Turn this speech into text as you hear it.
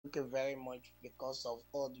Thank you very much because of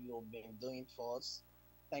all you have been doing for us.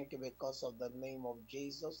 Thank you because of the name of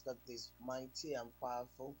Jesus that is mighty and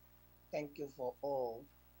powerful. Thank you for all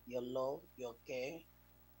your love, your care,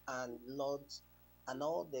 and Lord, and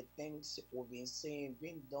all the things we've been seeing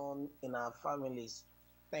being done in our families.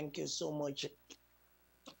 Thank you so much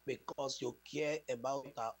because you care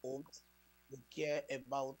about our homes, you care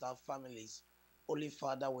about our families. Holy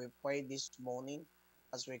Father, we pray this morning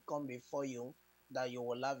as we come before you that you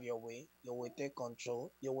will have your way, you will take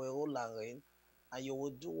control, you will rule and reign, and you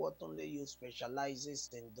will do what only you specializes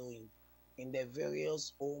in doing in the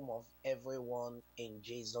various home of everyone in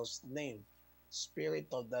Jesus' name. Spirit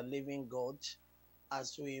of the living God,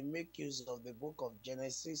 as we make use of the book of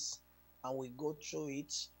Genesis and we go through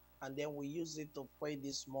it and then we use it to pray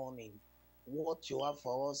this morning. What you have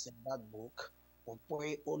for us in that book, we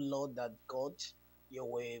pray, oh Lord, that God, you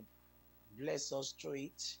will bless us through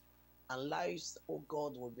it, and lives, oh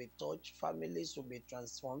God, will be touched, families will be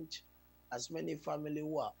transformed, as many families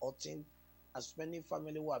who are hurting, as many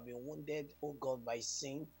families who have been wounded, oh God, by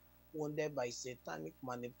sin, wounded by satanic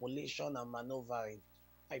manipulation and maneuvering.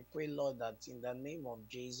 I pray, Lord, that in the name of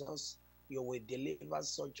Jesus, you will deliver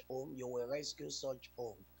such home, you will rescue such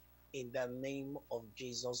home, in the name of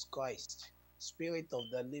Jesus Christ. Spirit of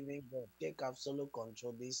the living God, take absolute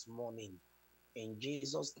control this morning. In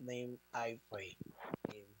Jesus' name I pray.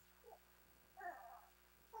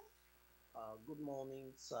 Good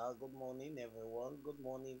morning, sir. Good morning, everyone. Good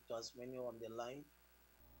morning to as many on the line.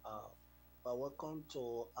 Uh, Welcome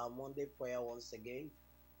to our Monday prayer once again.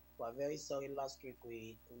 We are very sorry last week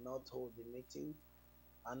we could not hold the meeting,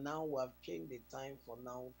 and now we have changed the time for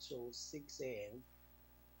now to 6 a.m.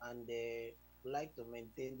 and like to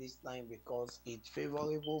maintain this time because it's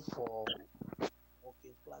favorable for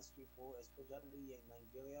working class people, especially here in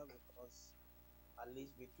Nigeria, because at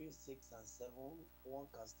least between 6 and 7, one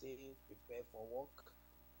can stay prepared for work.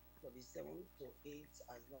 But the 7 to 8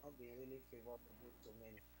 has not been really favorable to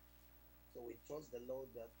many. So we trust the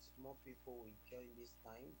Lord that more people will join this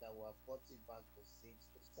time, that we have got it back to 6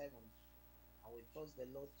 to 7. And we trust the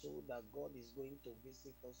Lord too that God is going to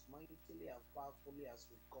visit us mightily and powerfully as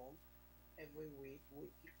we come every week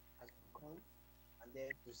as we come, and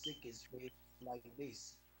then to seek his face like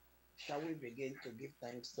this. Shall we begin to give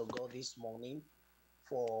thanks to God this morning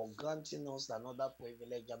for granting us another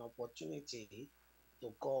privilege and opportunity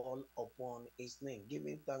to call upon his name,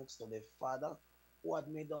 giving thanks to the Father who had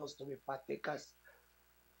made us to be partakers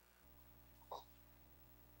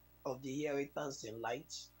of the inheritance in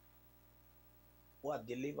light, who had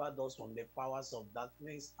delivered us from the powers of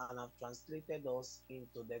darkness and have translated us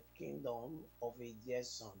into the kingdom of his dear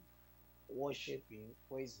Son. Worship him,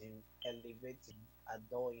 praise him, elevate him,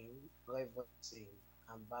 adore him, reverence him,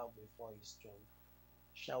 and bow before his throne.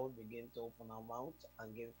 Shall we begin to open our mouth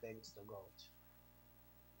and give thanks to God?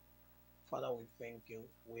 Father, we thank you.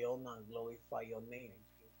 We honor and glorify your name.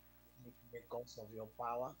 Thank you because of your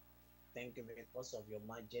power. Thank you because of your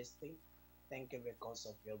majesty. Thank you because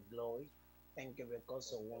of your glory. Thank you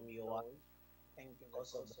because of whom you are. Thank you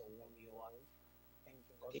because of whom you are. Thank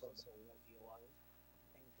you because of whom you are.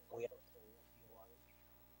 Thank you because of whom you are.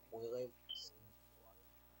 We reverence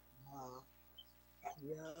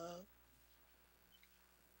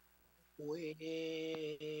Yahweh.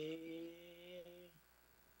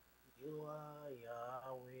 You are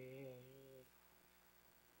Yahweh.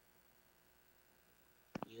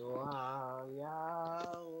 You are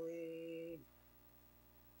Yahweh.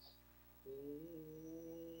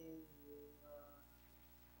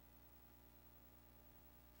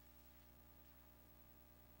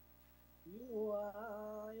 You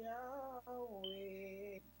are Yahweh.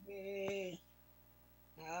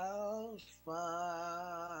 Alpha,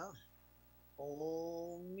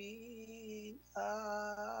 Omega.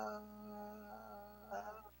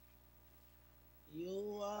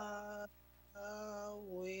 You are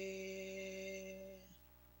Yahweh.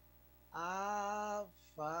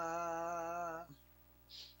 Alpha,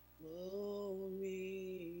 Omega.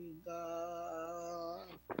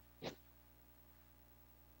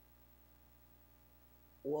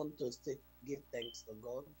 Want to still give thanks to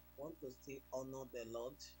God, want to still honor the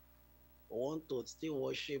Lord, want to still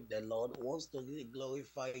worship the Lord, wants to really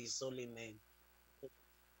glorify his holy name.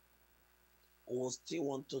 We still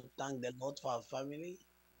want to thank the Lord for our family.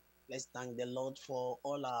 Let's thank the Lord for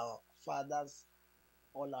all our fathers,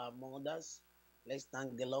 all our mothers. Let's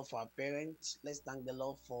thank the Lord for our parents. Let's thank the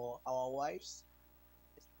Lord for our wives.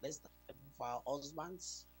 Let's thank the Lord for our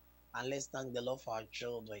husbands. And let's thank the Lord for our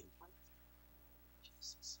children.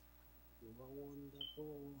 Jesus, you are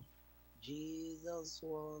wonderful. Jesus,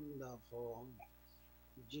 wonderful.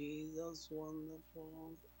 Jesus,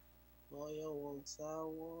 wonderful. For your works are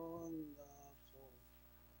wonderful.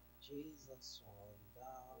 Jesus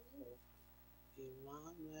wonderful.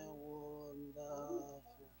 Emmanuel wonderful.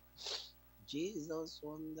 Jesus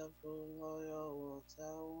wonderful. For your works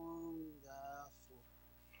are wonderful.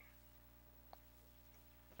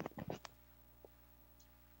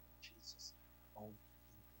 Jesus. Oh,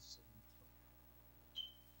 thank you so much, Lord.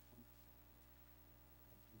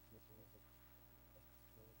 I give you all the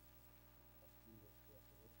glory. I give you all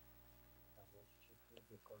the glory. I worship you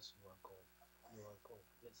because you are God. You are God.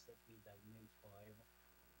 Blessed be thy name forever.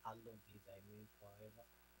 Hallowed be thy name forever.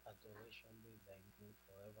 Adoration be thy name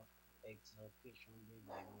forever. Exaltation be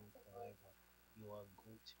thy name forever. You are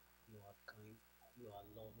good. You are kind. You are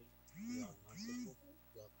loving. You are merciful.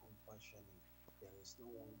 You are compassionate. There is no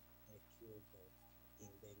one like you, God. In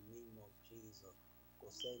the name of Jesus. Kò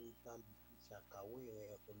sẹ́ni tá a lè ṣàkàwé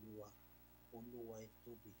rẹ̀ Olúwa. Olúwa ẹ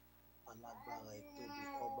tóbi. Alágbára ẹ tóbi.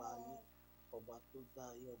 Ọba ayé. Ọba tó dá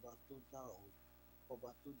ayé. Ọba tó dá ọ̀run. Ọba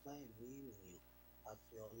tó dá ẹ̀mí ènìyàn. A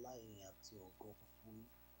fi ọlá ìyìn àti ògo fún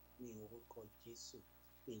yín ní orúkọ Jésù.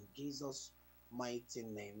 In Jesus' mighty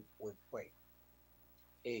name we pray.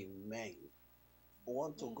 Amen. We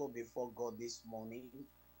want to go before God this morning.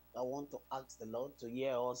 I want to ask the Lord to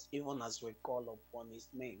hear us even as we call upon his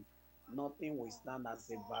name. Nothing will stand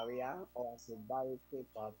as a barrier or as a barricade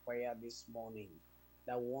to our prayer this morning.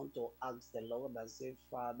 That we want to ask the Lord and say,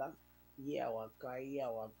 Father, hear our cry, hear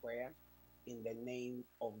our prayer. In the name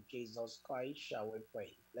of Jesus Christ shall we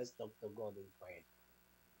pray. Let's talk to God in prayer.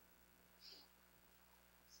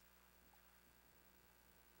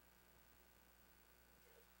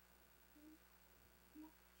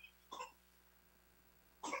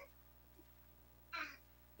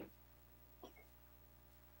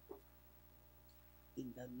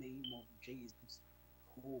 In the name of Jesus,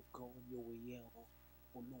 oh God, you will hear us.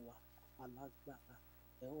 Olúwa, alágbára,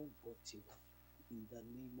 ẹ ó gbọ́ tiwa. In the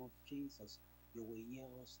name of Jesus, you will hear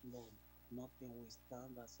us, Lord. Nothing will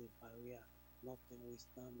stand as a barrier. Nothing will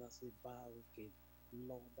stand as a barricade.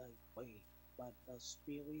 Lord, I pray by the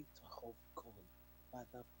Spirit of God, by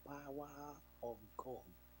the power of God,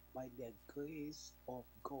 by the grace of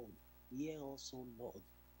God. Hear us, O Lord.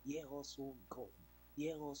 Hear us, O God.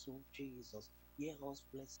 Hear us, O Jesus. Hear us,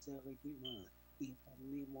 blessed Redeemer. In the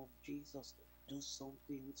name of Jesus, do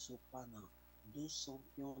something supernatural. Do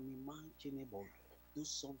something unimaginable. Do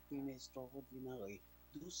something extraordinary.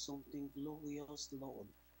 Do something glorious, Lord.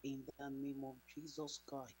 In the name of Jesus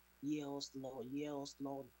Christ. Hear us, Lord. Hear us,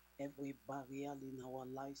 Lord. Every barrier in our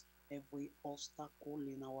lives, every obstacle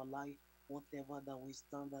in our life, whatever that we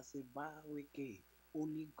stand as a barricade,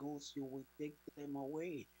 Holy Ghost, you will take them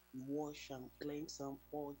away. Wash and cleanse and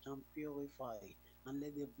purge and purify. And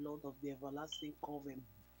let the blood of the everlasting covenant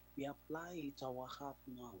be applied to our heart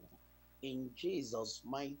now. In Jesus'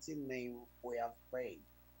 mighty name, we have prayed.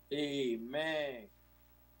 Amen.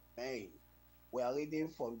 Amen. We are reading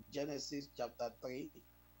from Genesis chapter 3.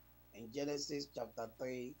 In Genesis chapter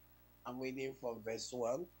 3, I'm reading from verse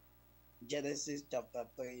 1. Genesis chapter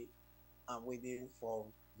 3, I'm reading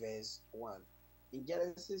from verse 1. In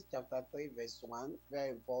Genesis chapter 3, verse 1, very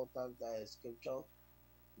important scripture.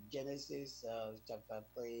 Genesis chapter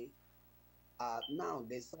 3. Now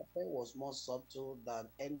the serpent was more subtle than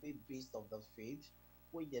any beast of the field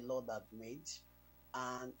which the Lord had made.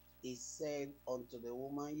 And he said unto the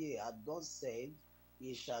woman, Yea, hath God said,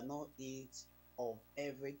 Ye shall not eat of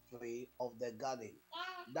every tree of the garden.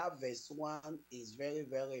 That verse 1 is very,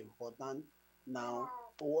 very important. Now,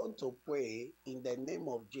 we want to pray in the name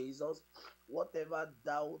of Jesus, whatever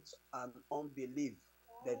doubt and unbelief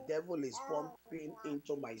the devil is pumping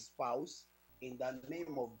into my spouse, in the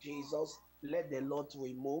name of Jesus, let the Lord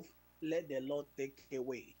remove, let the Lord take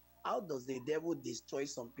away. How does the devil destroy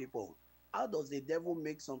some people? How does the devil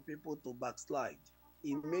make some people to backslide?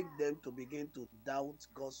 He make them to begin to doubt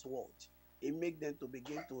God's word. He make them to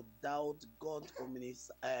begin to doubt God's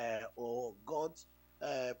or God's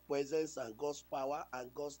presence and God's power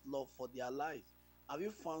and God's love for their life. Have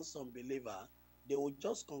you found some believer? They will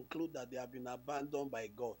just conclude that they have been abandoned by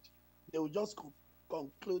God. They will just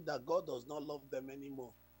conclude that God does not love them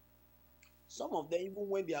anymore. Some of them, even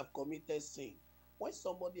when they have committed sin, when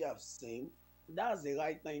somebody has sinned, that's the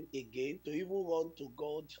right time again to even run to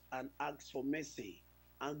God and ask for mercy.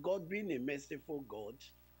 And God, being a merciful God,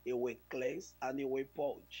 he will cleanse and he will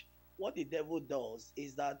purge. What the devil does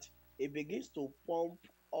is that he begins to pump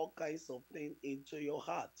all kinds of things into your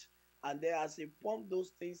heart. And then as he pumps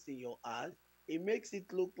those things in your heart, it makes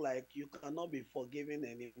it look like you cannot be forgiven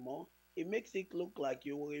anymore. It makes it look like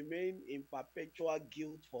you will remain in perpetual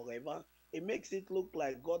guilt forever. It makes it look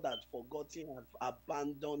like God had forgotten and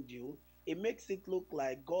abandoned you. it makes it look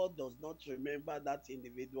like God does not remember that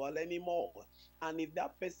individual anymore. And if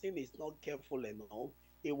that person is not careful enough,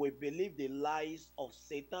 he will believe the lies of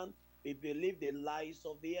Satan, he believe the lies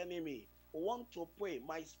of the enemy. We want to pray,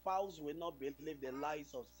 my spouse will not believe the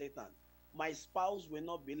lies of Satan. My spouse will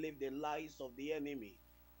not believe the lies of the enemy.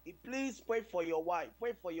 Please pray for your wife,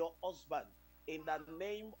 pray for your husband in the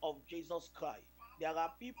name of Jesus Christ. There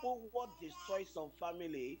are people what destroy some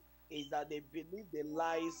family is that they believe the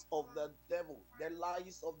lies of the devil, the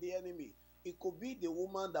lies of the enemy. It could be the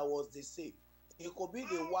woman that was deceived. It could be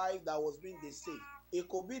the wife that was being deceived. It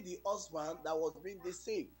could be the husband that was being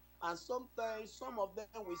deceived. And sometimes some of them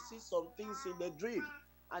will see some things in the dream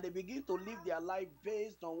and they begin to live their life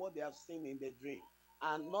based on what they have seen in the dream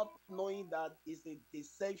and not knowing that it's a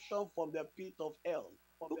deception from the pit of hell.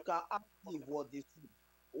 Look at how Eve was deceived.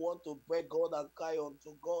 Want to beg God and cry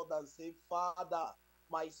unto God and say, Father,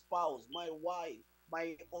 my spouse, my wife,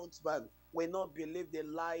 my husband will not believe the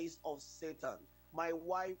lies of Satan. My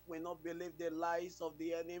wife will not believe the lies of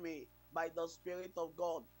the enemy. By the Spirit of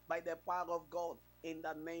God, by the power of God, in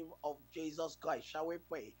the name of Jesus Christ. Shall we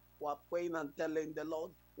pray? We're praying and telling the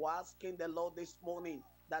Lord, we're asking the Lord this morning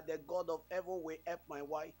that the God of heaven will help my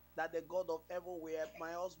wife, that the God of heaven will help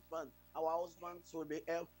my husband. Our husbands will be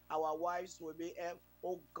helped, our wives will be helped.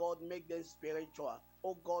 Oh God, make them spiritual.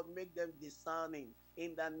 Oh God, make them discerning.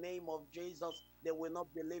 In the name of Jesus, they will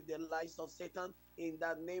not believe the lies of Satan. In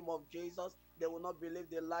the name of Jesus, they will not believe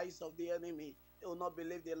the lies of the enemy. They will not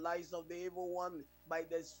believe the lies of the evil one. By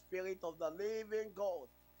the Spirit of the living God,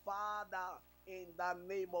 Father, in the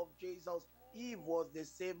name of Jesus, Eve was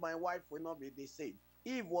deceived, my wife will not be deceived.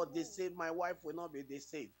 Eve was deceived, my wife will not be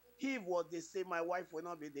deceived. Eve was deceived, my wife will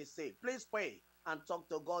not be deceived. Please pray and talk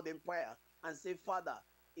to God in prayer and say, Father,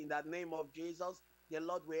 in the name of Jesus, the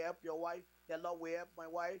Lord will help your wife, the Lord will help my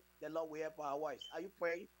wife, the Lord will help our wives. Are you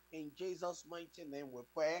praying? In Jesus' mighty name we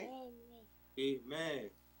pray. Amen.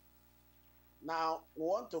 Now, we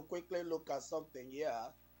want to quickly look at something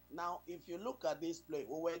here. Now, if you look at this play,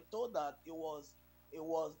 we were told that it was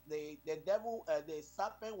the devil, the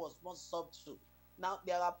serpent was more subtle. Now,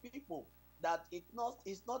 there are people that it's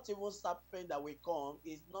not even serpent that will come,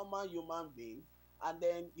 it's normal human being, and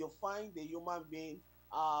then you find the human being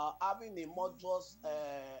having a murderous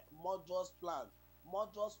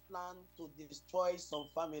plan to destroy some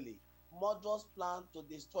family, murderous plan to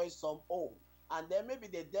destroy some home, and then maybe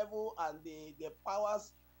the devil and the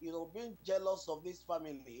powers, being jealous of this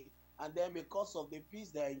family, and then because of the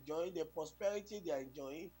peace they're enjoying, the prosperity they're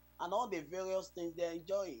enjoying, and all the various things they're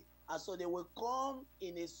enjoying, and so they will come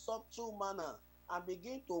in a subtle manner and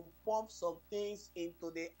begin to pump some things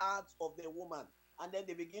into the heart of the woman, and then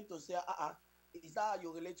they begin to say, is that how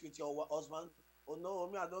you relate with your husband? Oh no,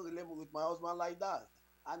 me, I don't relate with my husband like that.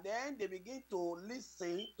 And then they begin to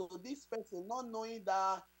listen to this person, not knowing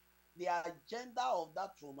that the agenda of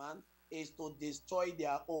that woman is to destroy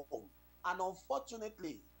their home. And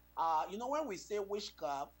unfortunately, when we say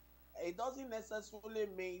witchcraft, it doesn't necessarily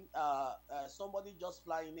mean somebody just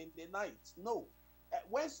flying in the night. No.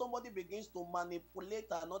 When somebody begins to manipulate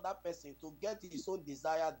another person to get his own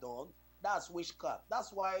desire done, that's witchcraft.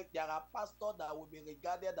 That's why there are pastors that will be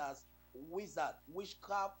regarded as wizard,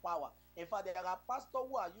 witchcraft power. In fact, there are pastors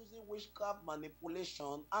who are using witchcraft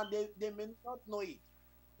manipulation and they may not know it.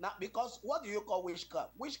 Now, because what do you call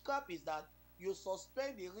witchcraft? Witchcraft is that you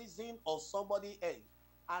suspend the reason of somebody else,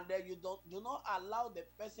 and then you do not allow the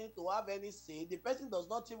person to have any say. The person does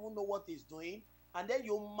not even know what he's doing, and then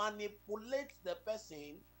you manipulate the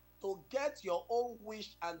person to get your own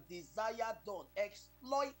wish and desire done,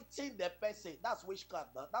 exploiting the person. That's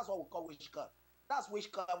witchcraft. That's what we call witchcraft. That's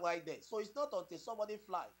witchcraft right there. So it's not until somebody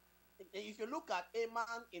fly. If you look at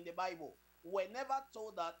Haman in the Bible, we're never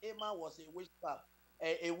told that Haman was a witchcraft,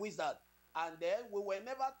 a wizard. And then we were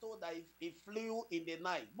never told that he flew in the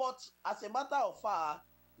night. But as a matter of fact,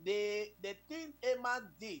 the thing Haman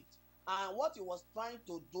did and what he was trying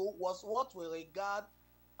to do was what we regard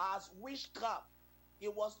as witchcraft. He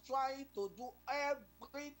was trying to do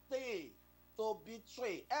everything to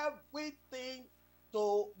betray, everything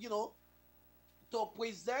to, to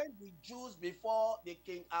present the Jews before the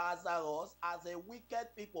King Ahasuerus as a wicked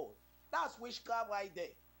people. That's witchcraft right there.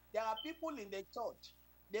 There are people in the church,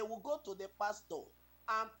 they will go to the pastor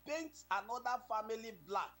and paint another family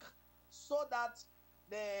black so that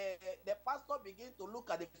the pastor begin to look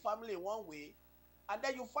at the family in one way, and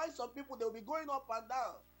then you find some people, they will be going up and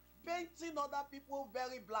down, painting other people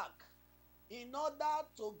very black in order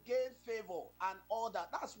to gain favor and all that.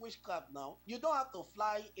 That's witchcraft now. You don't have to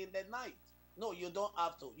fly in the night. No, you don't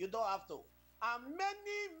have to. You don't have to. And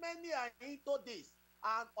many are into this.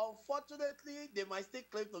 And unfortunately, they might still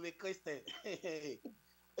claim to be Christian.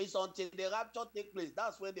 It's until the rapture takes place.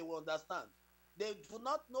 That's when they will understand. They do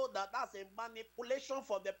not know that that's a manipulation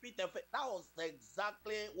for the pit of faith. That was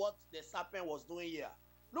exactly what the serpent was doing here.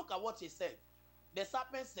 Look at what he said. The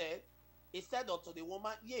serpent said, he said unto the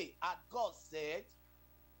woman, yea, had God said,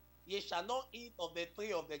 ye shall not eat of the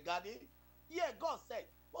tree of the garden? Yeah, God said.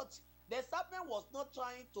 But the serpent was not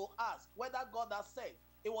trying to ask whether God has said.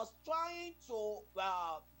 It was trying to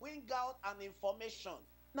bring out an information.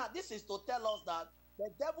 Now, this is to tell us that the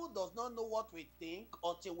devil does not know what we think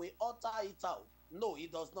until we utter it out. No, he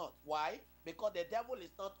does not. Why? Because the devil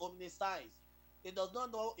is not omniscient. He does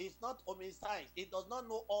not know, he's not omniscient. He does not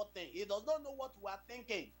know all things. He does not know what we are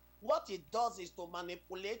thinking. What he does is to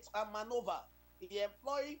manipulate and maneuver. He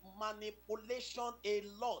employs manipulation a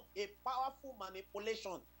lot, a powerful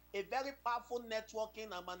manipulation, a very powerful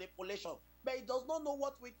networking and manipulation. But he does not know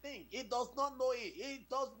what we think. He does not know it. He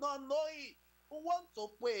does not know it. We want to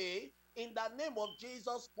pray in the name of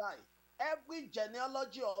Jesus Christ. Every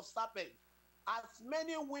genealogy of serpent, as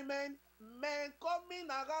many women, men coming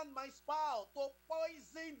around my spouse to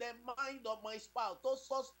poison the mind of my spouse, to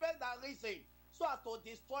suspend and reason, so as to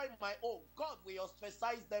destroy my own, God will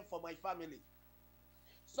ostracize them for my family.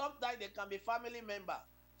 Sometimes they can be family member.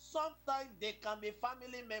 Sometimes they can be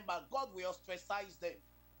family member. God will ostracize them.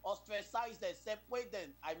 Ostracize them, separate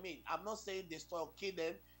them. I mean, I'm not saying destroy or kill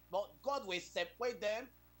them, but God will separate them.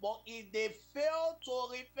 But if they fail to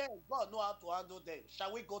repent, God knows how to handle them.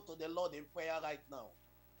 Shall we go to the Lord in prayer right now?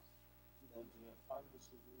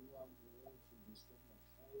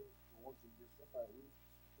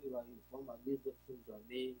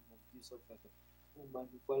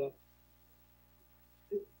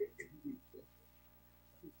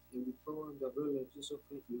 You will go on the blood of Jesus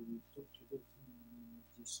Christ, you will talk to them in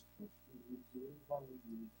Jesus Christ. You will deliver me,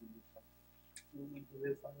 you will deliver me. You will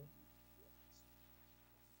deliver me.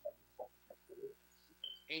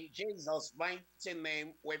 In Jesus' mighty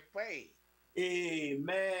name, we pray.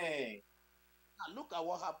 Amen. Now look at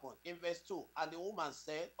what happened in verse 2. And the woman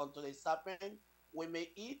said unto the serpent, we may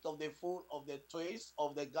eat of the fruit of the trees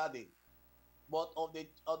of the garden, but of the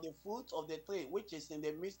fruit of the tree which is in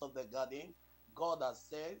the midst of the garden, God has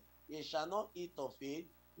said, ye shall not eat of it,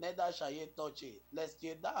 neither shall ye touch it, lest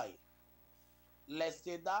ye die. Lest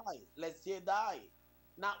ye die. Lest ye die.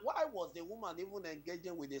 Now, why was the woman even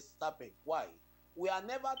engaging with the serpent? Why? We are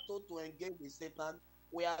never told to engage with Satan.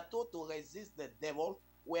 We are told to resist the devil.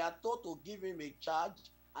 We are told to give him a charge,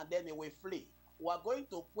 and then he will flee. We are going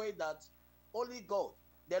to pray that, Holy God,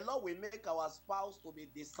 the Lord will make our spouse to be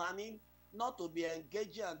discerning, not to be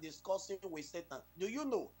engaging and discussing with Satan. Do you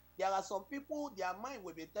know, there are some people, their mind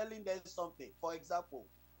will be telling them something. For example,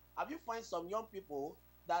 have you find some young people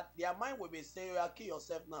that their mind will be saying, kill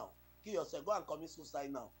yourself now. Kill yourself. Go and commit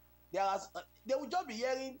suicide now. They will just be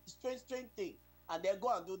hearing strange things. And they go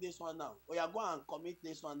and do this one now. Or you go and commit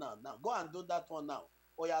this one now. Now, go and do that one now.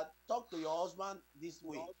 Or you talk to your husband this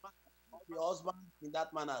way. Talk to your husband in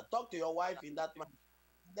that manner. Talk to your wife in that manner.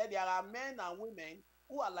 Then there are men and women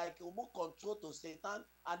who are like remote control to Satan,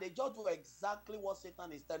 and they just do exactly what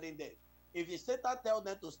Satan is telling them. If Satan tells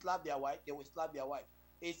them to slap their wife, they will slap their wife.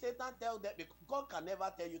 If Satan tells them, God can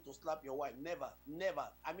never tell you to slap your wife. Never, never.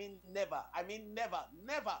 I mean, never. I mean, never,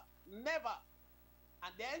 never, never.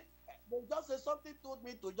 And then they just say, something told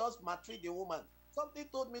me to just maltreat the woman. Something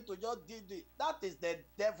told me to just do this. That is the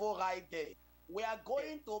devil right there. We are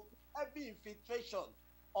going to heavy infiltration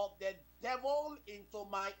of the devil into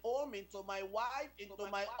my home, into my wife, into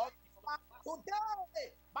my husband.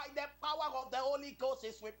 Today, by the power of the Holy Ghost,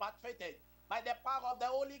 is repatriated. By the power of the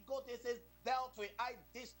Holy Ghost, it is dealt with. I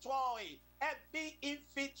destroy every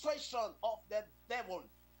infiltration of the devil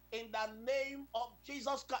in the name of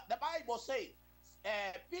Jesus Christ. The Bible says,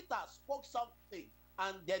 Peter spoke something,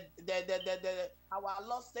 and our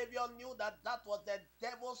Lord Savior knew that was the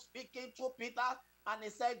devil speaking to Peter, and he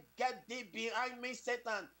said, get thee behind me,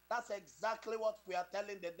 Satan. That's exactly what we are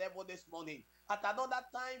telling the devil this morning. At another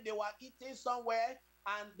time, they were eating somewhere,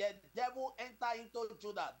 and the devil entered into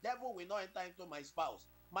Judah. Devil will not enter into my spouse.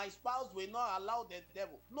 My spouse will not allow the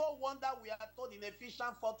devil. No wonder we are told in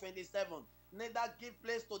Ephesians 4:27, neither give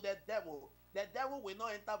place to the devil. The devil will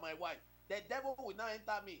not enter my wife. The devil will not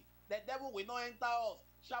enter me. The devil will not enter us.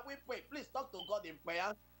 Shall we pray? Please talk to God in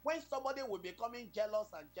prayer. When somebody will be becoming jealous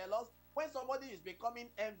and jealous, when somebody is becoming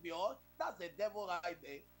envious, that's the devil right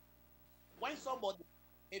there. When somebody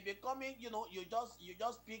is becoming, you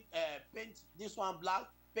just pick, paint this one black,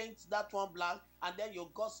 paint that one black, and then you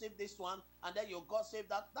gossip this one, and then you gossip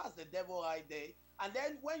that. That's the devil right there. And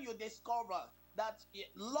then when you discover that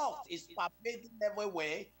lust is pervading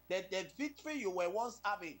everywhere, that the victory you were once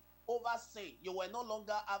having over sin, you were no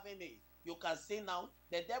longer having it. You can see now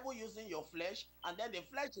the devil using your flesh, and then the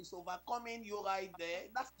flesh is overcoming you right there.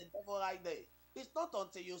 That's the devil right there. It's not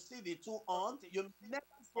until you see the two on, you never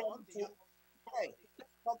see any two on. Hey,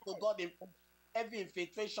 let's talk to God in every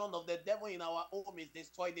infiltration of the devil in our home is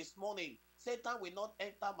destroyed this morning. Satan will not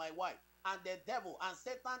enter my wife. And the devil and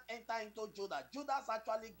Satan enter into Judas. Judas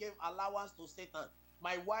actually gave allowance to Satan.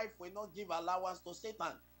 My wife will not give allowance to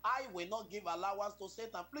Satan. I will not give allowance to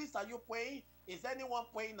Satan. Please, are you praying? Is anyone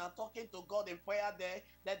praying and talking to God in prayer there?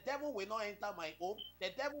 The devil will not enter my home.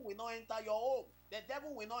 The devil will not enter your home. The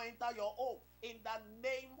devil will not enter your home. In the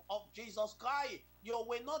name of Jesus Christ, you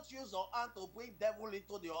will not use your hand to bring devil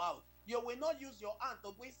into your house. You will not use your hand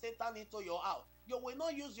to bring Satan into your house. You will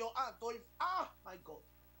not use your hand to, my God.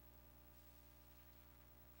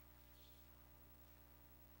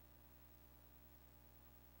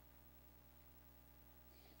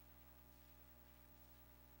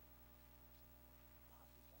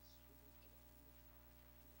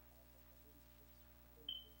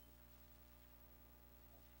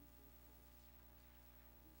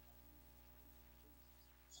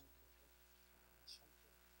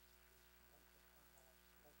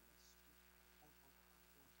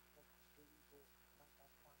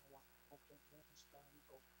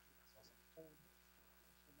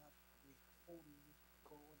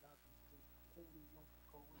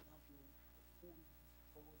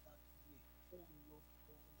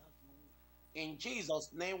 In Jesus'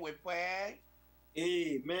 name we pray.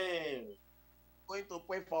 Amen. Going to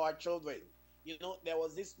pray for our children. You know, there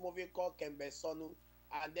was this movie called Kembesonu,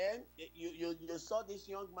 and then you saw this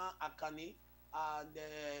young man Akani, and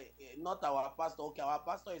not our pastor. Okay, our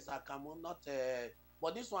pastor is Akanmu, not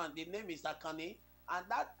but this one, the name is Akani, and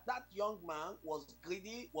that young man was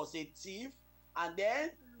greedy, was a thief, and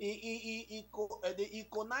then he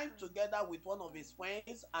connived together with one of his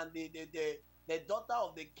friends and the daughter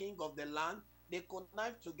of the king of the land. They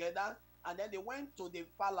connived together, and then they went to the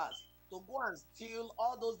palace to go and steal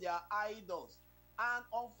all those their idols. And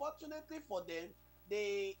unfortunately for them,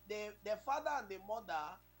 the father and the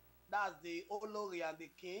mother, that's the Olori and the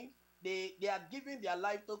king, they are giving their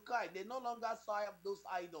life to Christ. They no longer serve those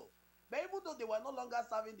idols. But even though they were no longer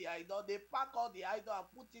serving the idol, they pack all the idol and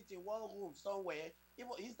put it in one room somewhere.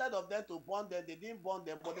 Even instead of them to burn them, they didn't burn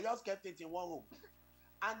them, but they just kept it in one room.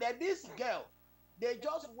 And then this girl, they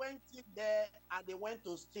just went in there and they went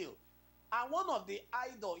to steal. And one of the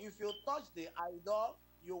idol, if you touch the idol,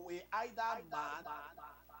 you will either mad,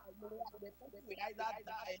 the person will either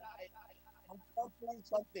die or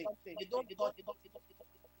something. They don't touch it.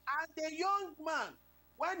 And the young man,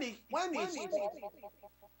 when he saw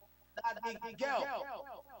that the girl,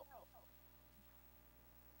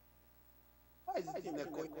 why is it in the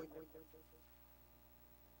coin?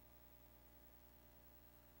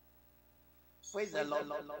 Praise the Lord.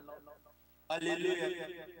 Hallelujah.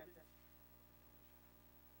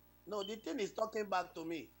 No, the thing is talking back to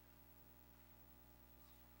me.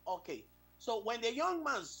 Okay. So when the young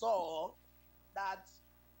man saw that,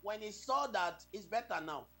 when he saw that, it's better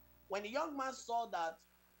now. When the young man saw that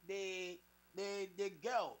the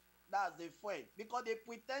girl, that's the friend, because they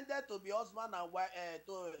pretended to be husband and wife,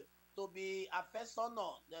 to be a person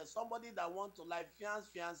or somebody that want to like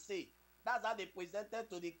fiancé. That's how they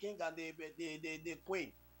presented to the king and the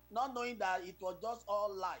queen, not knowing that it was just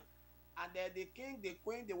all lie. And then the king, the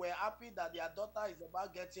queen, they were happy that their daughter is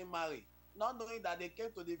about getting married, not knowing that they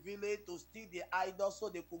came to the village to steal the idol so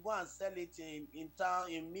they could go and sell it in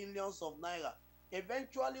town in millions of naira.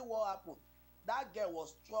 Eventually, what happened? That girl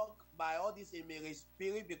was struck by all this Emere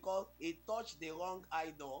spirit because he touched the wrong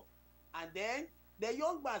idol. And then the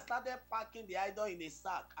young man started packing the idol in a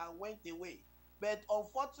sack and went away. But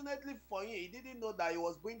unfortunately for him, he didn't know that he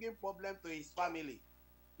was bringing problem to his family.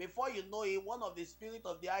 Before you know it, one of the spirit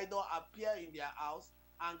of the idol appeared in their house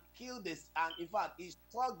and killed this. And in fact, he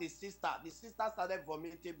struck the sister. The sister started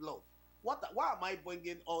vomiting blood. Why am I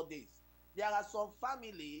bringing all this? There are some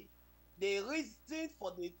family, the reason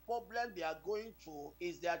for the problem they are going through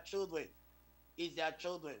is their children. Is their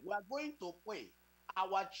children. We are going to pray.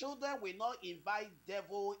 Our children will not invite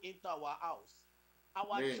devil into our house.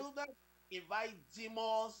 Our children invite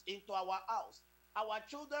demons into our house. Our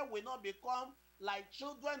children will not become like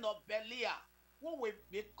children of Belial, who will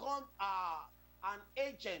become an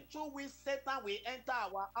agent through which Satan will enter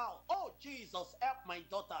our house. Oh, Jesus, help my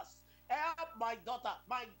daughters. Help my daughter,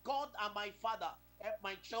 my God and my Father. Help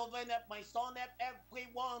my children, help my son, help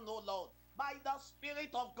everyone, oh Lord. By the Spirit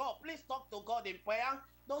of God, please talk to God in prayer.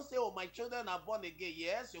 Don't say, oh, my children are born again.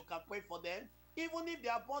 Yes, you can pray for them. Even if they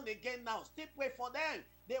are born again now, still pray for them.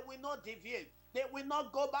 They will not deviate. They will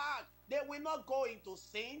not go back. They will not go into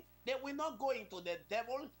sin. They will not go into the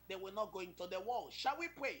devil. They will not go into the world. Shall we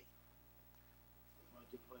pray?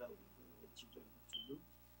 Mighty Father, we bring the children to you.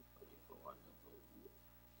 We pray for whatever we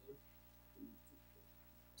are. We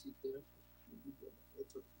teach them. We give them the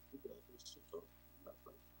method. We give them the instruction. Not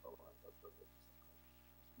by power, not by the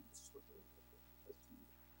we destroy them.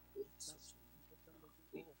 That's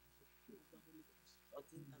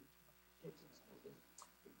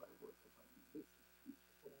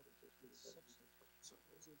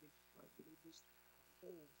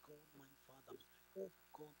oh God, my Father, oh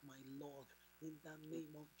God, my Lord, in the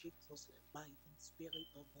name of Jesus, by the Spirit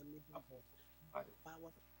of the living God, by the power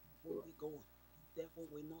of the Holy God, the devil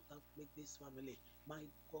will not afflict this family. My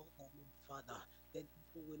God and my Father, the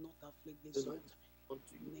devil will not afflict this soul.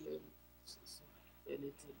 Unto you,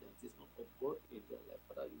 anything that is not of God in their life,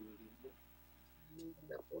 Father, you will remove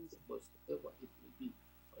that whatever it may be.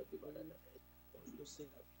 To say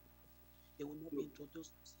that they will not be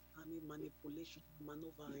introduced to satanic manipulation,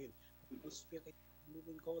 maneuvering. The Spirit,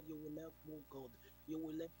 living God, you will help me, God. You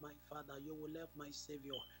will help my Father. You will help my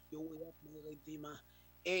Savior. You will help my Redeemer.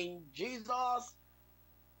 In Jesus'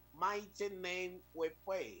 mighty name, we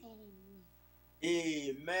pray.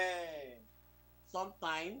 Amen.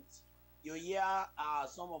 Sometimes you hear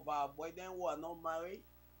some of our brethren who are not married,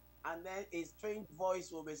 and then a strange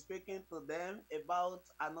voice will be speaking to them about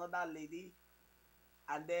another lady,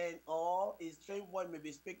 and then or a strange voice may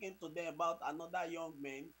be speaking to them about another young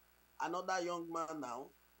man, another young man now,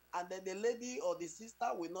 and then the lady or the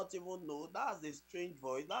sister will not even know that's a strange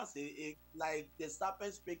voice. That's a like the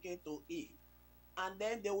serpent speaking to Eve, and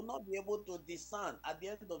then they will not be able to discern. At the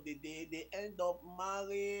end of the day, they end up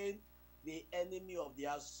marrying the enemy of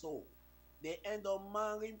their soul. They end up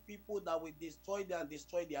marrying people that will destroy them and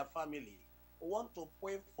destroy their family. We want to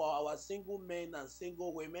pray for our single men and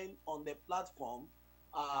single women on the platform.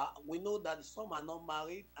 We know that some are not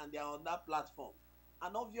married and they are on that platform.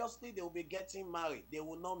 And obviously, they will be getting married. They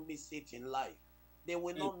will not miss it in life. They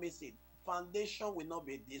will not miss it. Foundation will not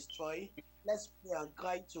be destroyed. Let's pray and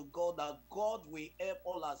cry to God that God will help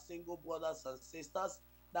all our single brothers and sisters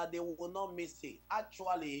that they will not miss it.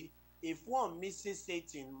 Actually, if one misses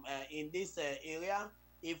it in this area,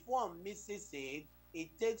 if one misses it,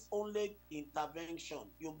 it takes only intervention.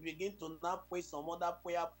 You begin to now pray some other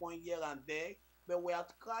prayer point here and there, but we are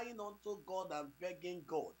crying unto God and begging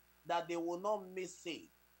God that they will not miss it.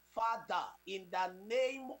 Father, in the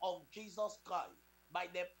name of Jesus Christ, by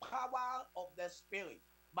the power of the Spirit,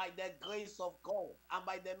 by the grace of God, and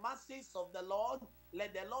by the mercies of the Lord,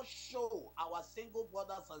 let the Lord show our single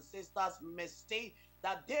brothers and sisters mercy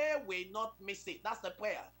that they will not miss it. That's the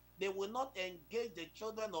prayer. They will not engage the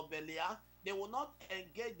children of Belial. They will not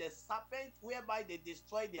engage the serpent whereby they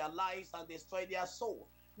destroy their lives and destroy their soul.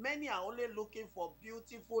 Many are only looking for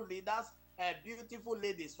beautiful leaders, beautiful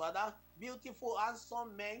ladies, rather, beautiful,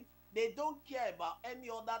 handsome men. They don't care about any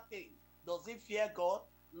other thing. Does he fear God?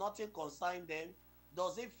 Nothing concerns them.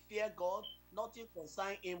 Does he fear God? Nothing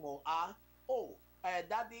concerns him or her. Oh,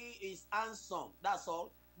 daddy is handsome. That's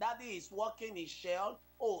all. Daddy is working in Shell.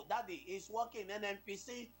 Oh, daddy is working in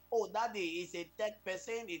NNPC. Oh, daddy is a tech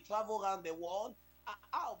person. He travels around the world.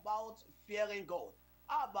 How about fearing God?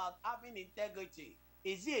 How about having integrity?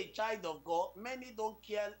 Is he a child of God? Many don't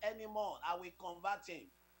care anymore. I will convert him.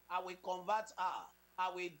 I will convert her. I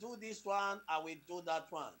will do this one. I will do that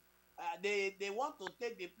one. They want to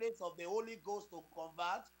take the place of the Holy Ghost to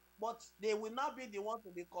convert, but they will not be the one to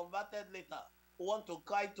be converted later. We want to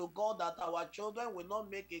cry to God that our children will not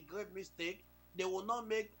make a great mistake. They will not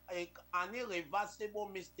make an irreversible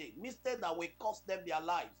mistake that will cost them their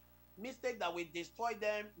lives, mistake that will destroy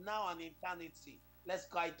them now and eternity. Let's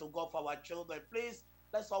cry to God for our children. Please,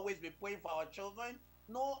 let's always be praying for our children.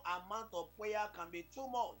 No amount of prayer can be too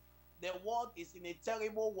much. The world is in a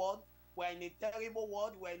terrible world. We're in a terrible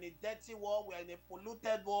world. We're in a dirty world. We're in a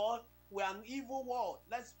polluted world. We're an evil world.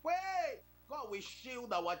 Let's pray. God will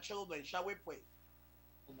shield our children. Shall we pray?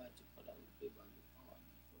 Almighty Father, we pray by the power and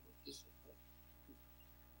the blood of Jesus Christ.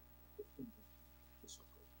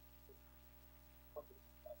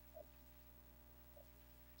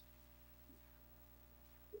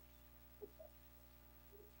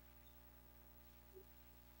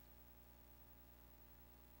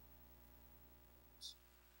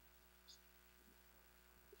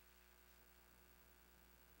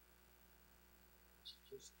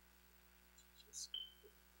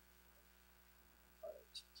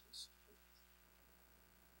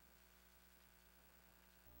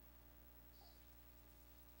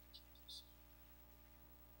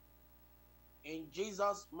 In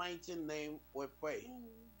Jesus' mighty name we pray.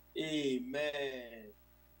 Amen.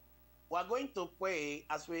 We are going to pray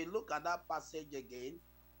as we look at that passage again.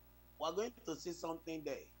 We are going to see something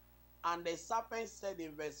there. And the serpent said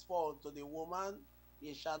in verse 4 to the woman,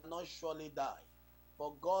 "Ye shall not surely die.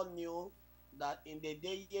 For God knew that in the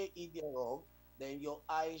day ye eat thereof, then your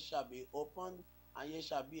eyes shall be opened, and ye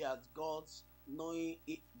shall be as gods, knowing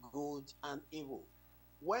good and evil."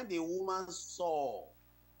 When the woman saw,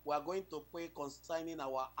 we are going to pray concerning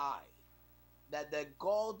our eye, that the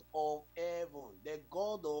God of heaven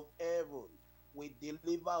will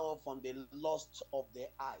deliver us from the lust of the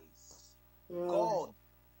eyes. God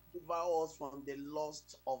deliver us from the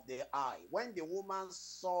lust of the eye. When the woman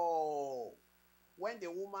saw,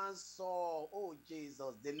 oh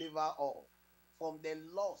Jesus, deliver us from the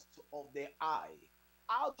lust of the eye.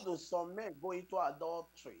 How do some men go into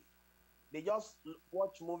adultery? They just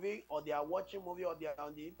watch movie, or they are watching movie, or they are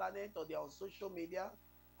on the internet, or they are on social media,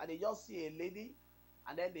 and they just see a lady,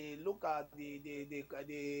 and then they look at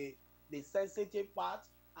the sensitive part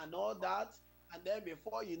and all that, and then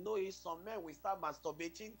before you know it, some men will start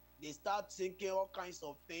masturbating. They start thinking all kinds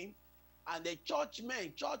of things, and the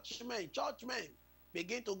churchmen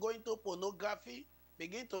begin to go into pornography,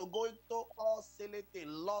 begin to go into all silly things,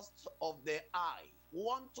 lust of the eye.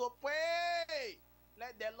 Want to pray?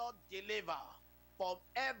 Let the Lord deliver from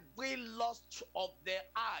every lust of the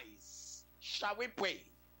eyes. Shall we pray?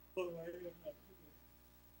 In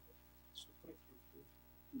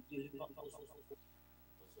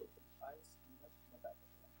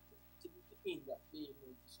that name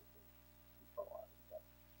of Jesus.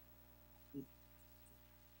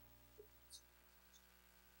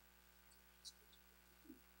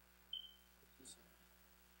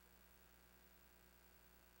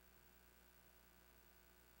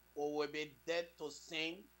 We will be dead to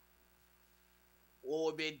sin. We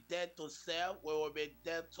will be dead to self. We will be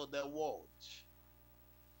dead to the world.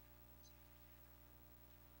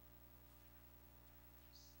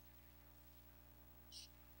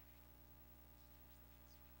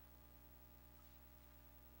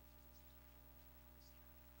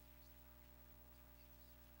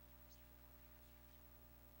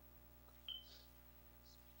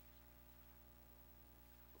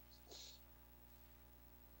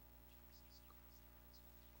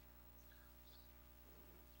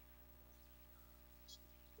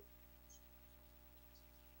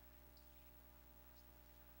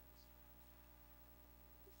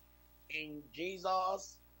 In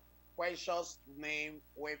Jesus' precious name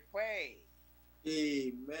we pray.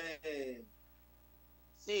 Amen.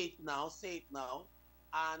 Say it now, say it now.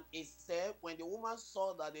 And it said, when the woman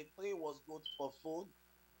saw that the tree was good for food,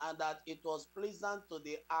 and that it was pleasant to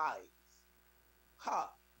the eyes.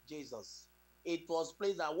 Ha, Jesus. It was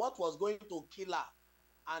pleasant. What was going to kill her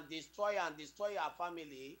and destroy her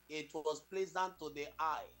family, it was pleasant to the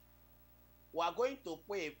eye. We are going to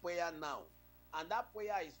pray a prayer now. And that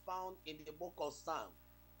prayer is found in the book of Psalm.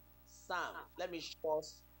 Let me show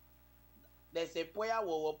us. There's a prayer we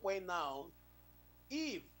will pray now.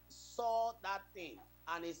 Eve saw that thing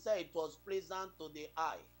and he said it was pleasant to the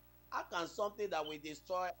eye. How can something that will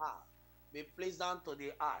destroy her be pleasant to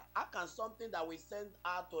the eye? How can something that will send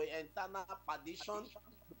her to eternal perdition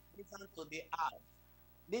be pleasant to the eye?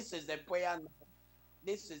 This is the prayer now.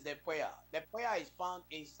 This is the prayer. The prayer is found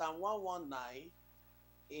in Psalm 119.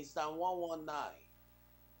 In Psalm 119.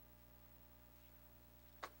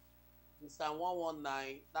 In Psalm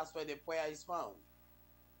 119, that's where the prayer is found.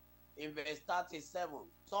 In verse 37,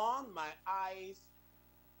 turn my eyes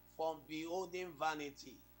from beholding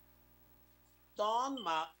vanity. Turn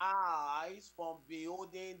my eyes from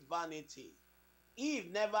beholding vanity.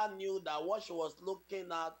 Eve never knew that what she was looking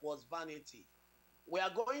at was vanity. We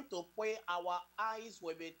are going to pray our eyes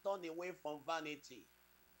will be turned away from vanity.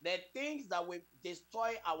 The things that will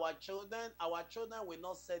destroy our children will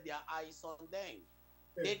not set their eyes on them.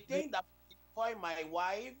 The things that will destroy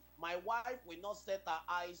my wife will not set her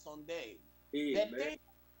eyes on them. Amen. The thing that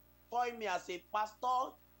destroy me as a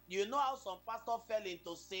pastor, you know how some pastors fell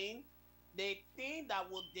into sin? The thing that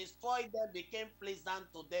would destroy them became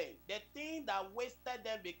pleasant to them. The thing that wasted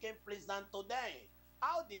them became pleasant to them.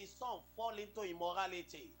 How did some fall into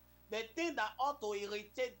immorality? The thing that ought to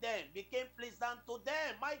irritate them became pleasant to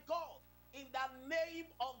them. My God, in the name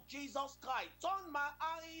of Jesus Christ, turn my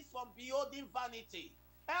eyes from beholding vanity.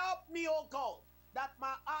 Help me, oh God, that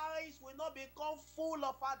my eyes will not become full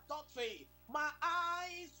of adultery. My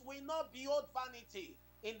eyes will not behold vanity.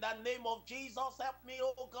 In the name of Jesus, help me,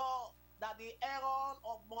 oh God, that the error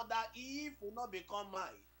of Mother Eve will not become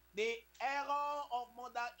mine. The error of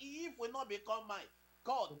Mother Eve will not become mine.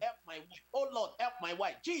 God, help my wife. Oh Lord, help my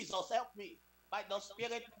wife. Jesus, help me. By the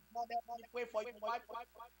Spirit of God, let me pray for you. Wife,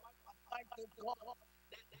 to God.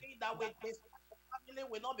 The thing that will destroy your family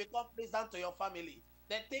will not become pleasant to your family.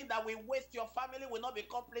 The thing that will waste your family will not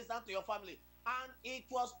become pleasant to your family. And it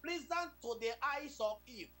was pleasant to the eyes of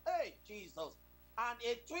Eve. Hey, Jesus. And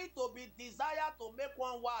a tree to be desired to make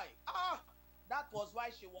one wife. That was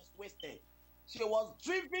why she was wasted. She was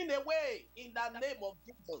driven away in the name of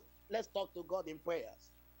Jesus. Let's talk to God in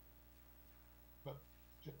prayers.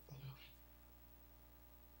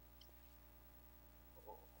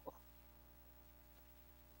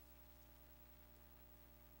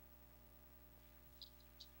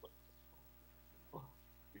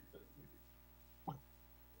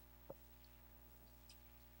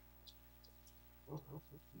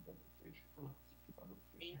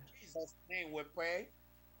 In Jesus' name we pray.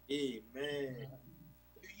 Amen.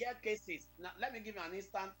 You hear cases. Now, let me give you an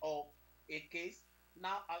instance of a case.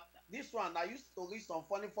 Now, this one, I used to read some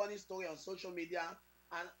funny story on social media.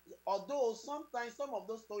 And although sometimes some of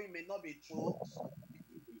those stories may not be true,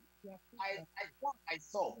 I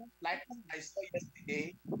saw, like I saw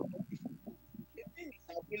yesterday, the thing is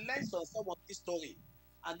that we learn from some of this story.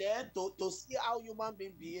 And then to see how human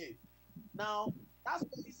beings behave. Now, that's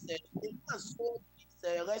what he said. The man sold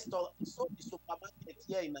his restaurant, sold the supermarket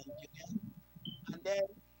here in Nigeria. And then,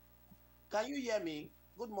 can you hear me?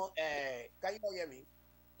 Good morning. Can you hear me?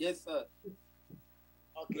 Yes, sir.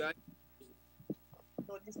 Okay.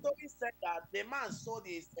 So the story said that the man sold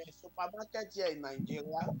his supermarket here in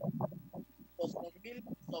Nigeria for some millions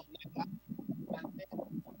of naira, and then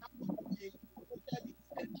he relocated his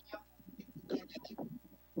entire family to Canada.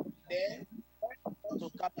 Then when he got to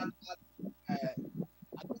Canada, I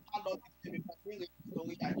don't know how long it came because I didn't read the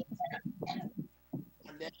story. I just said,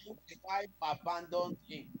 and then the wife abandoned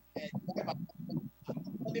him. The wife abandoned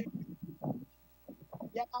him.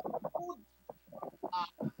 There are people that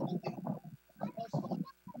the husband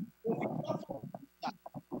will not that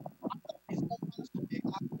after discovering they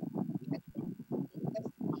have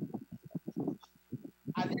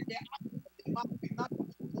and then the act of the man will not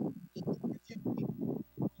be to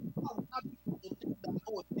will not be to think that,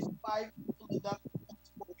 oh, this wife no longer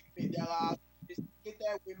compatible with me. There are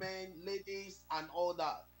sophisticated women, ladies, and all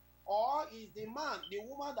that. Or is the man, the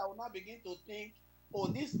woman that will not begin to think, oh,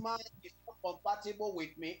 this man is not compatible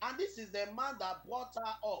with me. And this is the man that brought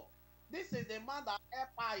her up. This is the man that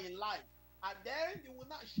helped her in life. And then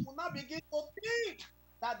she will not begin to think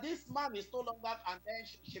that this man is no longer, and then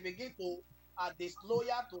she begin to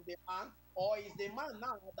disloyal to the man, or is the man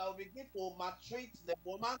now that will begin to maltreat the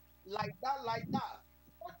woman like that, like that.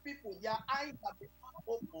 Such people, their eyes have become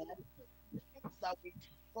open to things that will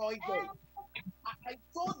destroy them. I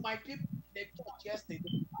told my people in the church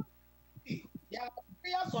yesterday, see, there are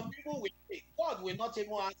prayers some people will pray. God will not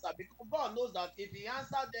even answer because God knows that if He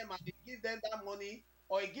answers them and He gives them that money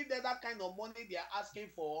or He gives them that kind of money they are asking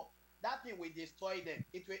for, that thing will destroy them.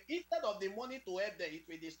 It will, instead of the money to help them, it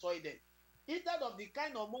will destroy them. Instead of the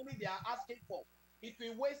kind of money they are asking for, it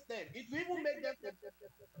will waste them. It will even make them.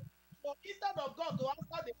 So instead of God to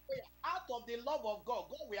answer the prayer out of the love of God,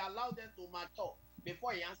 God will allow them to mature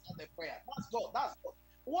before He answers the prayer. That's God. That's God.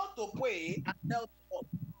 We want to pray and tell God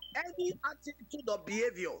any attitude or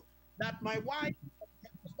behavior that my wife or my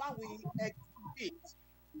husband will exhibit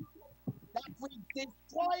that will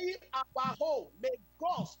destroy our home. May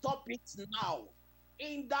God stop it now.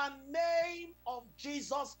 In the name of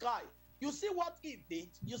Jesus Christ. You see what Eve did?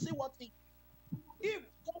 You see what Eve if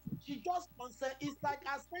she just concerned, it's like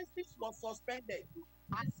her senses was suspended.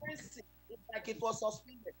 Her senses, it's like it was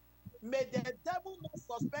suspended. May the devil not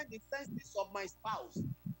suspend the senses of my spouse.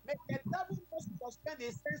 May the devil not suspend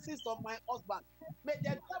the senses of my husband. May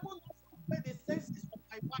the devil not suspend the senses of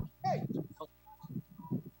my wife. Hey, Jesus.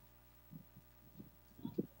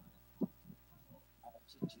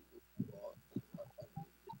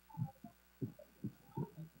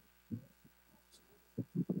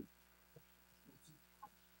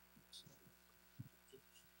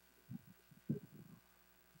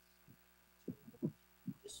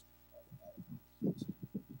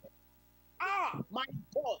 My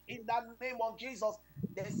God, in the name of Jesus,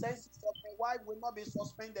 the senses of my wife will not be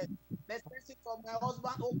suspended. The senses of my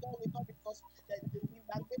husband, oh God, will not be suspended. In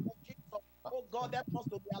the name of Jesus, oh God, help us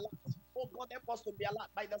to be alert. Oh God, help us to be alert.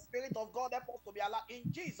 By the Spirit of God, help us to be alert.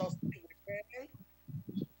 In Jesus' name we pray.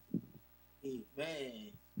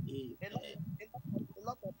 Amen. Amen. A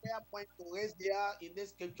lot of prayer points to raise there in this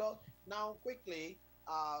scripture. Now, quickly,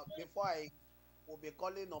 before I will be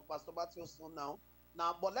calling on Pastor Matthew soon now.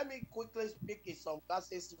 But let me quickly speak in some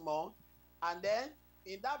verses more. And then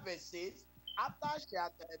in that verses, after she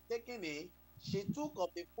had taken it, she took of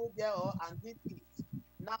the food thereof and did eat.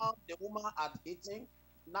 Now the woman had eaten.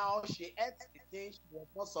 Now she ate the thing she was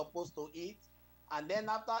not supposed to eat. And then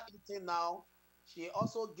after eating now, she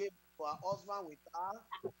also gave to her husband with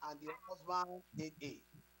her, and the husband did it.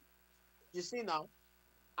 You see now,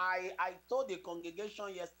 I told the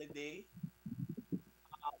congregation yesterday,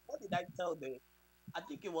 what did I tell them? I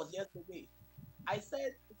think it was yesterday. I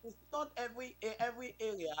said it is not every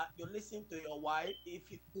area you listen to your wife. If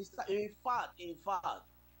you, in fact,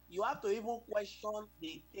 you have to even question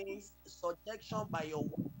the things subjection by your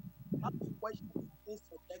wife. You have to question this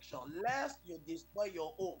subjection, lest you destroy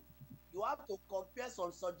your own. You have to compare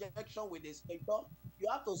some subjection with the scripture. You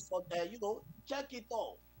have to, check it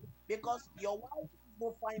all, because your wife has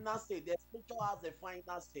no final say. The scripture has the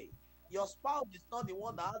final say. Your spouse is not the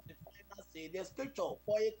one that has the final say. The scripture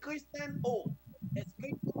for a Christian home, the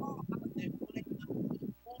scripture has the final say.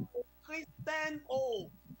 For a Christian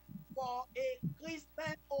home, for a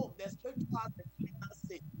Christian home, the scripture has the final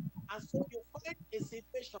say. And so you find a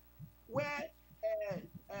situation where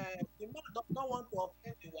the man does not want to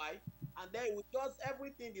offend the wife, and then he will just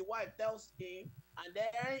everything the wife tells him, and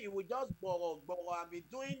then he will just borrow and be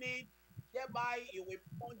doing it. Thereby, he will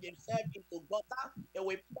plunge himself into gutter. He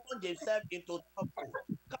will plunge himself into trouble.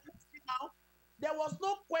 Can you see now? There was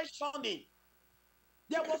no questioning.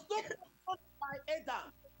 There was no question by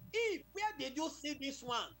Adam. Eve, where did you see this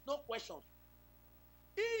one? No question.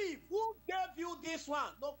 Eve, who gave you this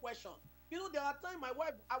one? No question. You know, there are times my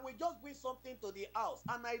wife, I will just bring something to the house,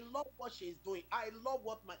 and I love what she's doing. I love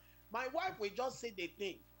what my wife will just say the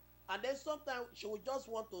thing. And then sometimes she will just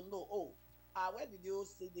want to know, oh, where did you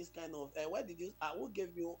see this kind of, where did you, who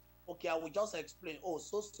gave you? Okay, I will just explain. Oh,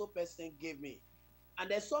 so person gave me. And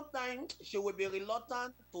then sometimes she will be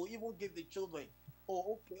reluctant to even give the children.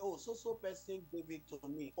 Oh, okay. Oh, so person gave it to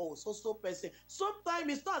me. Oh, so person.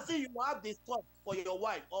 Sometimes it's not saying you have this thought for your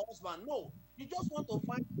wife or husband. No, you just want to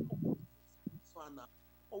find this one now.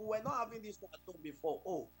 Oh, we're not having this one at home before.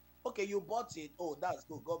 Oh, okay, you bought it. Oh, that's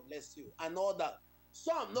good. God bless you. And all that.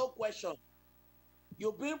 Some, no question.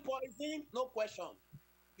 You bring poison, no question.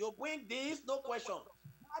 You bring this, no question.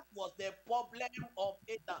 That was the problem of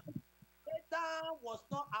Adam. Satan was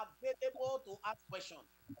not available to ask questions,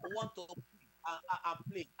 want to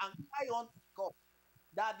play and cry on to God.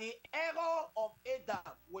 That the error of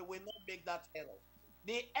Adam, we will not make that error.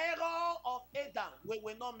 The error of Adam, we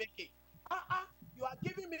will not make it. You are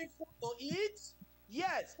giving me food to eat?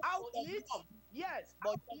 Yes, out of love. Yes,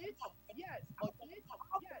 but eat. Yes, but eat.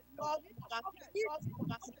 Yes, love.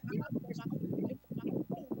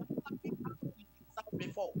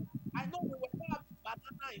 Before. I know we were not having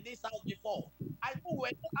banana in this house before. I know we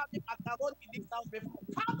were not having macaroni in this house before.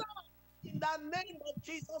 Father, in the name of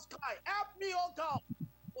Jesus Christ, help me, oh God,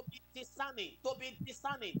 to be discerning, to be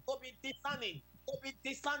discerning, to be discerning, to be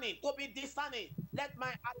discerning, to be discerning. Let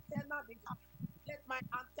my antenna be high. Let my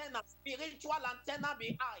antenna, spiritual antenna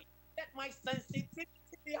be high. Let my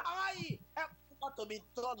sensitivity be high. Help me not to be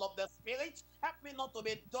dull of the spirit. Help me not to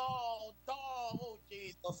be dull. Oh,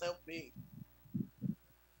 Jesus, help me.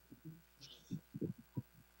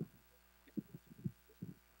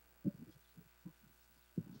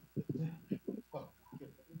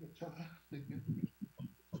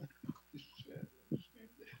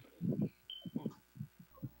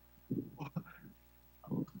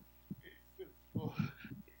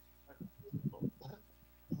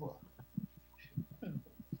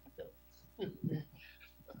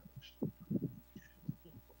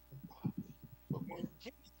 In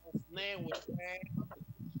Jesus' name we pray.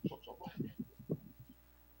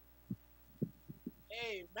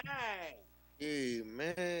 Amen.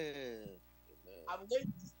 Amen. I'm going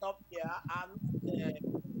to stop here. I'm going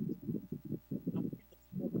to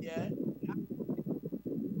stop here.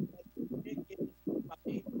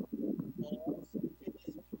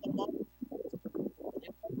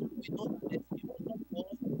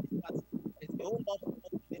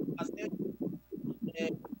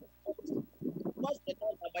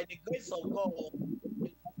 By the grace of God,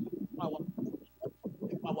 our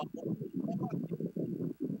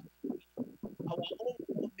own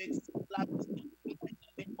makes similar mistakes in the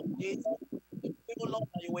name of Jesus. We pray, Lord,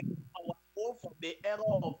 that you will keep our own from the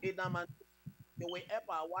error of Adam, and you will help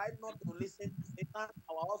our wife not to listen to Satan,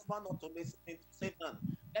 our husband not to listen to Satan.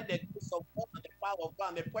 Let the grace of God and the power of God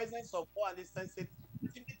and the presence of God and the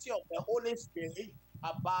sensitivity of the Holy Spirit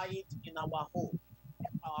abide in our home.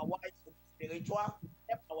 Help our wives to be spiritual.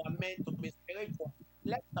 Help our men to be spiritual.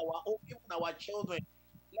 Let our home, even our children,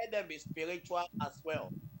 let them be spiritual as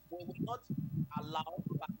well. We will not allow,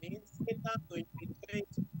 Satan to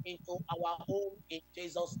infiltrate into our home in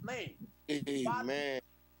Jesus' name. Amen.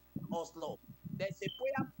 Us, Lord. There's a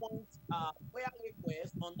prayer point, prayer request.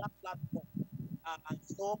 request on that platform. And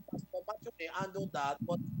so Pastor Matthew may handle that,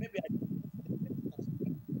 but maybe I can pray for the person as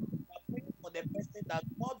well. We are praying for the person that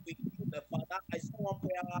God will heal the father. I saw one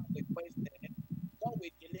prayer request there. God will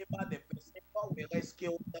deliver the person. God will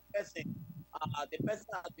rescue the person. The person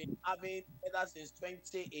has been having whether since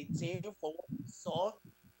 2018 for what we saw.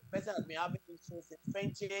 The person has been having issues since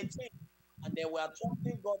 2018. And they were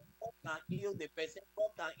trusting God. God can heal the person. God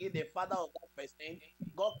can heal the father of that person.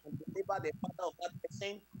 God can deliver the father of that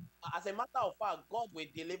person. As a matter of fact, God will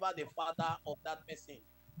deliver the father of that person.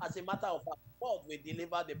 As a matter of fact, God will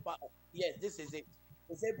deliver the father. Yes, this is it.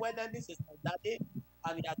 He said, "Brethren, this is my daddy,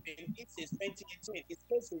 and he has been ill since 2018. His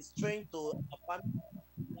case is strained to a family.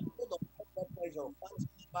 The load of high blood pressure, fatty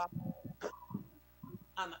liver,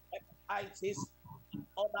 and hepatitis, and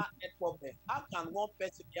other health problems." How can one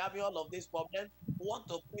person be having all of these problems? We want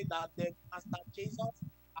to pray that the Master Jesus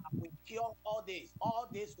will cure all this. All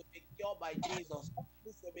this will be cured by Jesus. All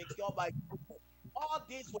this will be cured by Jesus. All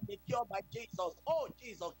this will be cured by Jesus. Oh,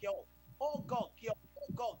 Jesus, cure. Oh, God, cure.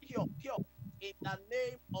 Oh, God, cure. Cure. In the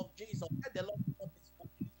name of Jesus. Let the Lord cure this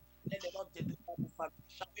family. Let the Lord deliver this family.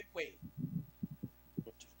 Shall we pray?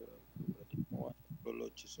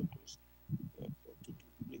 Lord Jesus Christ.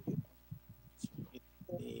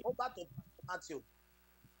 Over to Pastor Matthew.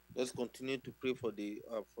 Let's continue to pray for the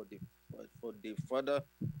Father,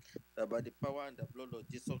 that by the power and the blood of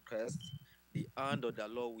Jesus Christ, the hand of the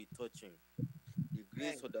Lord will touch him. The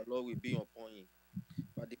grace of the Lord will be upon him.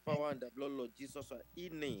 By the power and the blood of Jesus, are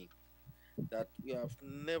healing that we have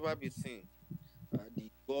never been seen.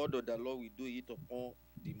 The God of the Lord will do it upon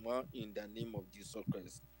the man in the name of Jesus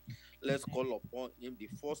Christ. Let's call upon him. The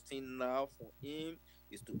first thing now for him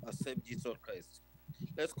is to accept Jesus Christ.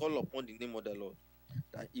 Let's call upon the name of the Lord.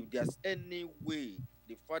 That if there's any way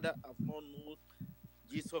the Father have not known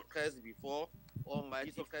Jesus Christ before,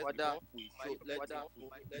 Almighty Father will show, let him know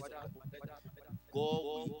Jesus Christ. God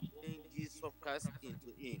will bring Jesus Christ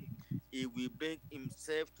into him. He will bring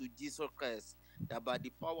himself to Jesus Christ. That by the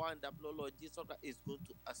power and the blood of Jesus Christ is going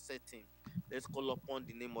to accept him. Let's call upon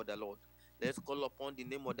the name of the Lord. Let's call upon the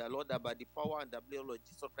name of the Lord, that by the power and the blood of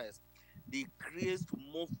Jesus Christ, the grace to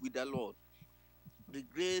move with the Lord, the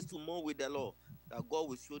grace to move with the Lord, that God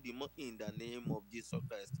will show the more in the name of Jesus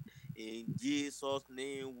Christ. In Jesus'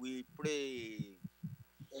 name we pray.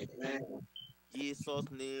 Amen. Jesus'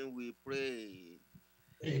 name we pray.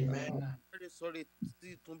 Amen. Very sorry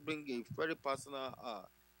to bring a very personal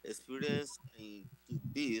experience into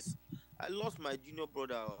this. I lost my junior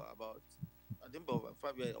brother about, I think, about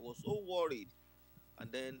 5 years. I was so worried.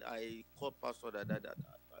 And then I called Pastor that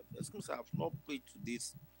excuse me, I have not prayed to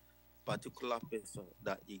this particular person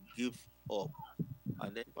that he gave up.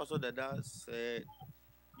 And then Pastor Dada said,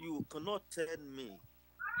 "You cannot tell me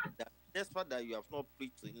that despite that you have not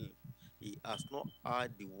preached to him, he has not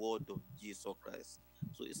heard the word of Jesus Christ."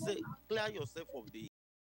 So he said, "Clear yourself of the